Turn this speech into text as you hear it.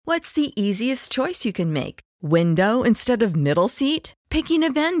What's the easiest choice you can make? Window instead of middle seat? Picking a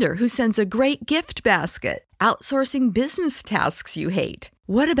vendor who sends a great gift basket? Outsourcing business tasks you hate?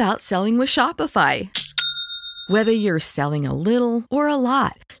 What about selling with Shopify? Whether you're selling a little or a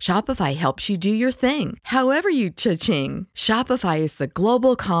lot, Shopify helps you do your thing, however you cha-ching. Shopify is the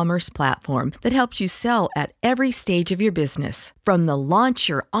global commerce platform that helps you sell at every stage of your business. From the launch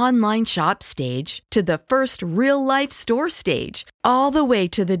your online shop stage to the first real-life store stage, all the way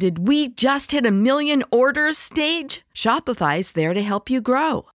to the did we just hit a million orders stage. Shopify's there to help you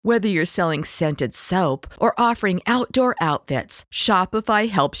grow. Whether you're selling scented soap or offering outdoor outfits, Shopify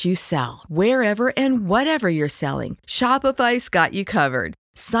helps you sell. Wherever and whatever you're selling, Shopify's got you covered.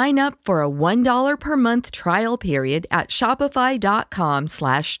 Sign up for a $1 per month trial period at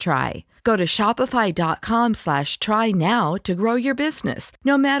shopify.com/try. Go to shopify.com/try now to grow your business,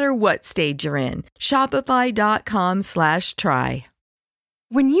 no matter what stage you're in. Shopify.com/try.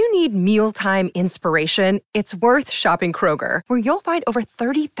 When you need mealtime inspiration, it's worth shopping Kroger, where you'll find over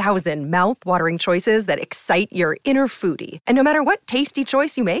 30,000 mouth-watering choices that excite your inner foodie. And no matter what tasty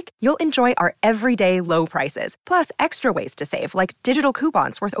choice you make, you'll enjoy our everyday low prices, plus extra ways to save, like digital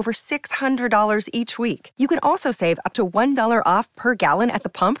coupons worth over $600 each week. You can also save up to $1 off per gallon at the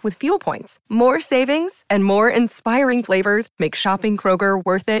pump with fuel points. More savings and more inspiring flavors make shopping Kroger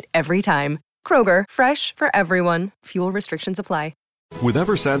worth it every time. Kroger, fresh for everyone. Fuel restrictions apply. With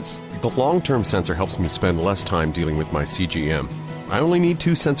Eversense, the long-term sensor helps me spend less time dealing with my CGM. I only need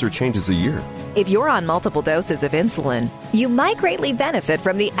 2 sensor changes a year. If you're on multiple doses of insulin, you might greatly benefit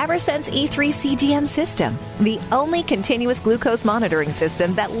from the Eversense E3 CGM system, the only continuous glucose monitoring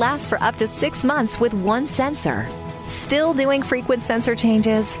system that lasts for up to 6 months with one sensor. Still doing frequent sensor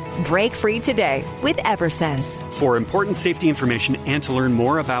changes? Break free today with Eversense. For important safety information and to learn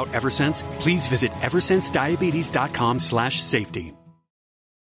more about Eversense, please visit eversensediabetes.com/safety.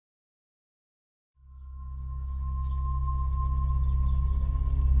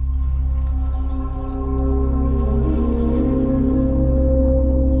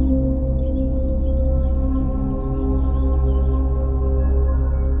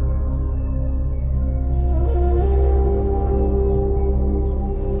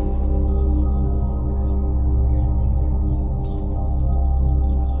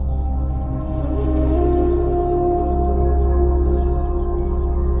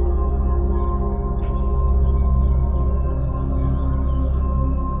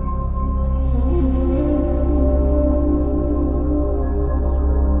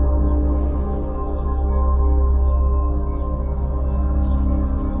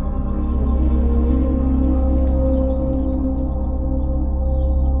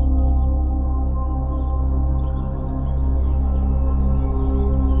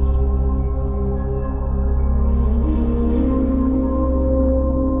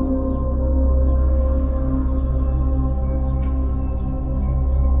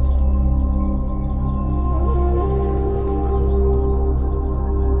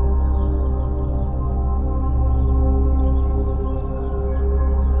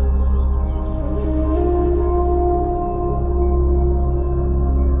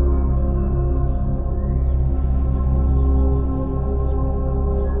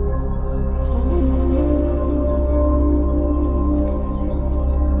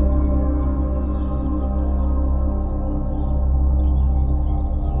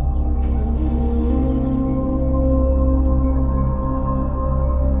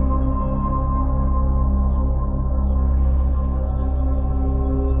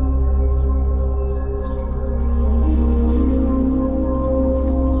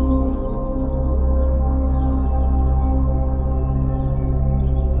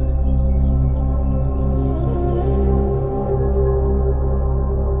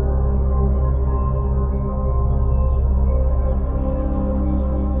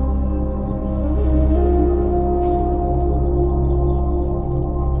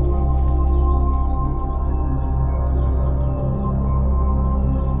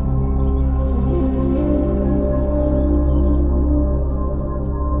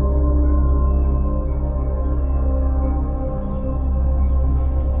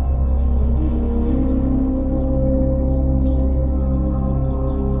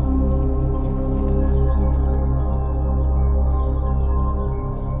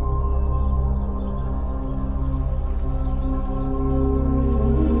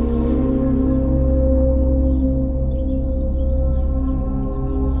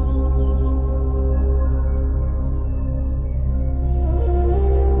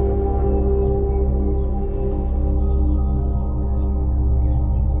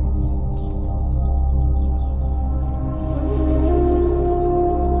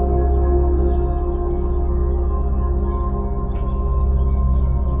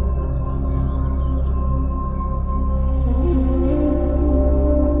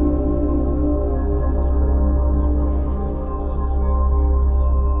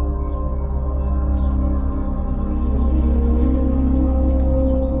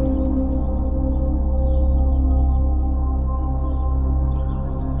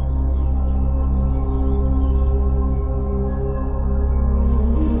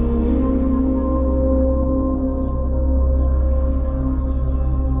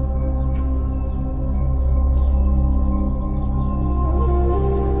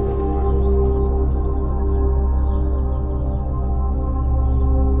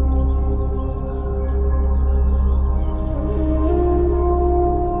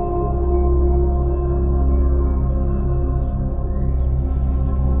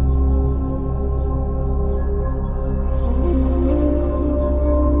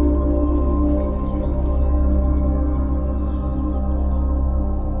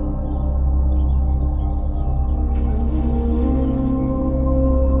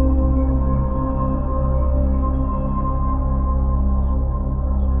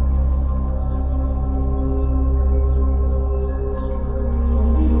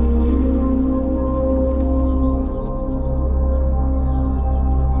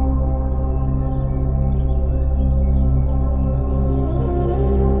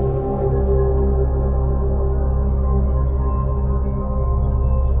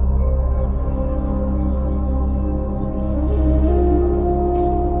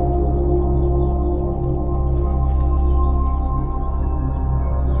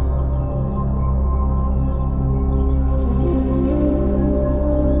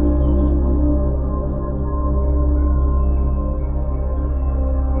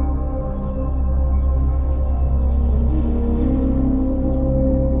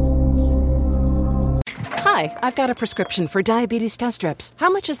 Hi, I've got a prescription for diabetes test strips. How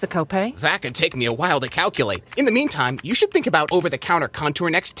much is the copay? That could take me a while to calculate. In the meantime, you should think about over-the-counter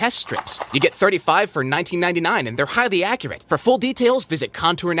Contour Next test strips. You get 35 for $19.99, and they're highly accurate. For full details, visit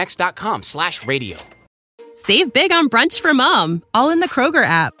contournext.com/radio. Save big on brunch for mom, all in the Kroger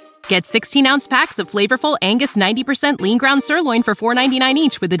app. Get 16-ounce packs of flavorful Angus 90% lean ground sirloin for $4.99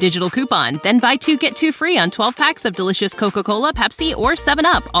 each with a digital coupon. Then buy 2, get 2 free on 12 packs of delicious Coca-Cola, Pepsi, or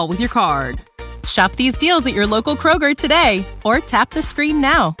 7-Up, all with your card. Shop these deals at your local Kroger today, or tap the screen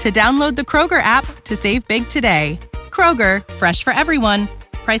now to download the Kroger app to save big today. Kroger, fresh for everyone.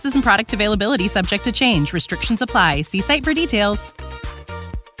 Prices and product availability subject to change. Restrictions apply. See site for details.